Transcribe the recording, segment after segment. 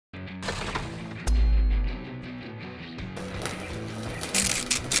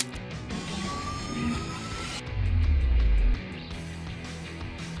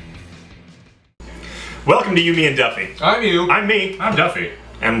Welcome to You, Me, and Duffy. I'm you. I'm me. I'm Duffy.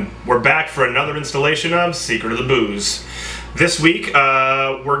 And we're back for another installation of Secret of the Booze. This week,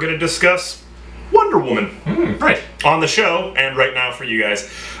 we're going to discuss Wonder Woman. Right. On the show, and right now for you guys.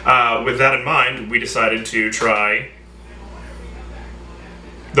 With that in mind, we decided to try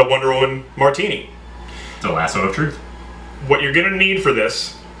the Wonder Woman Martini. The lasso of truth. What you're going to need for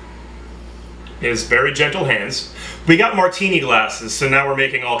this is very gentle hands. We got martini glasses, so now we're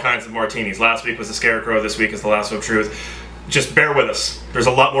making all kinds of martinis. Last week was the Scarecrow, this week is the Lasso of Truth. Just bear with us. There's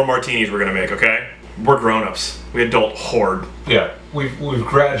a lot more martinis we're gonna make, okay? We're grown-ups. We adult hoard. Yeah, we've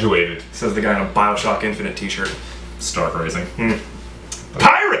graduated. Says the guy in a Bioshock Infinite t-shirt. Stark Racing.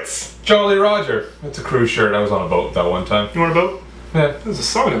 Pirates! Jolly Roger. It's a cruise shirt. I was on a boat that one time. You want a boat? Yeah. There's a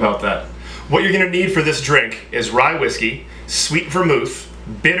song about that. What you're gonna need for this drink is rye whiskey, sweet vermouth,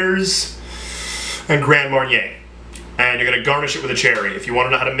 bitters, and Grand Marnier. And you're going to garnish it with a cherry. If you want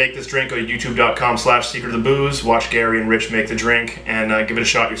to know how to make this drink, go to youtube.com/secretofthebooze, watch Gary and Rich make the drink, and give it a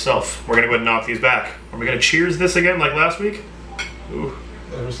shot yourself. We're going to go ahead and knock these back. Are we going to cheers this again like last week? Ooh.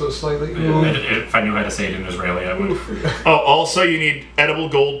 Ever so slightly. If I knew how to say it in Israeli, I would. Oh, also you need edible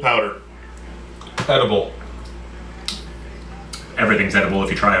gold powder. Edible. Everything's edible if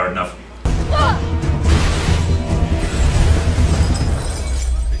you try hard enough.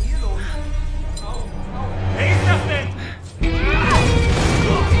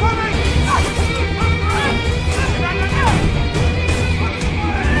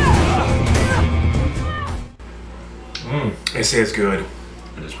 They say it's good.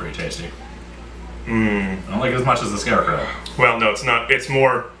 It is pretty tasty. I don't like it as much as the Scarecrow. Well, no, it's not. It's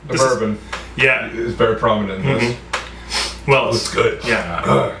more... The bourbon. Yeah. Is very prominent in this. Well, It's good.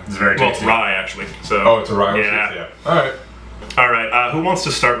 Yeah. It's very Well, it's tasty. rye, actually. So. Oh, it's a rye. Yeah. Alright. Alright, who wants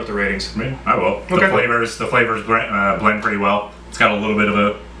to start with the ratings? Me? I will. Okay. The flavors blend pretty well. It's got a little bit of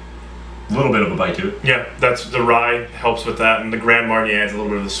a bite to it. Yeah, that's the rye helps with that, and the Grand Marnier adds a little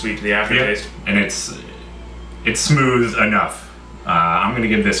bit of the sweet to the aftertaste. And it's smooth enough. I'm gonna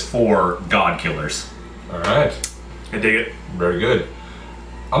give this 4 God Killers. Alright. I dig it. Very good.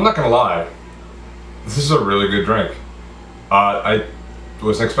 I'm not gonna lie. This is a really good drink. I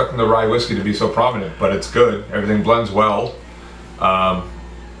wasn't expecting the rye whiskey to be so prominent, but it's good. Everything blends well. But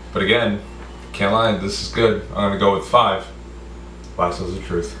again, can't lie, this is good. I'm gonna go with 5. Lassos of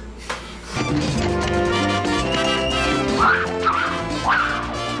Truth.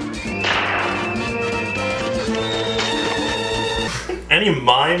 And you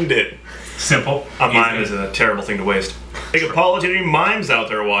mimed it. Simple. A mime is a terrible thing to waste. Big apology to any mimes out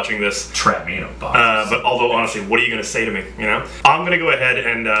there watching this. Trap me in a box. But although, honestly, what are you going to say to me, you know? I'm going to go ahead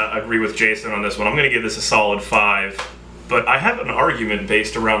and agree with Jason on this one. I'm going to give this a solid 5. But I have an argument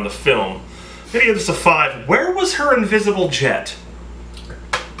based around the film. I'm going to give this a 5. Where was her invisible jet?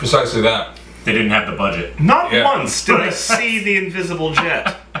 Precisely that. They didn't have the budget. Not once did I see the invisible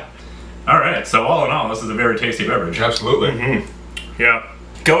jet. Alright, so all in all, this is a very tasty beverage. Absolutely. Yeah.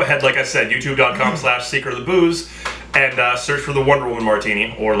 Go ahead, like I said, youtube.com/secretofthebooze and search for the Wonder Woman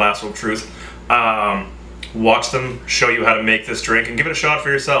Martini or Lasso of Truth. Watch them show you how to make this drink and give it a shot for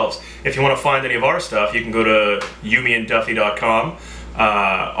yourselves. If you want to find any of our stuff, you can go to youmeandduffy.com.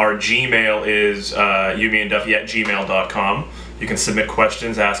 Our Gmail is youmeandduffy@gmail.com. You can submit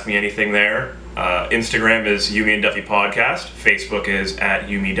questions, ask me anything there. Instagram is YouMeAndDuffy Podcast. Facebook is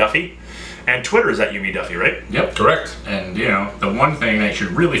 @YouMeDuffy. And Twitter is @YouMeDuffy, right? Yep. Correct. And, you know, the one thing that you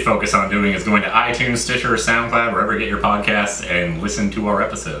should really focus on doing is going to iTunes, Stitcher, or SoundCloud, wherever you get your podcasts, and listen to our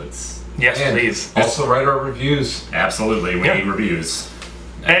episodes. Yes, And please. also write our reviews. Absolutely, we need reviews.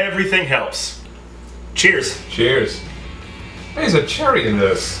 Everything helps. Cheers. Cheers. There's a cherry in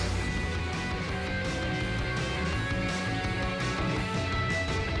this.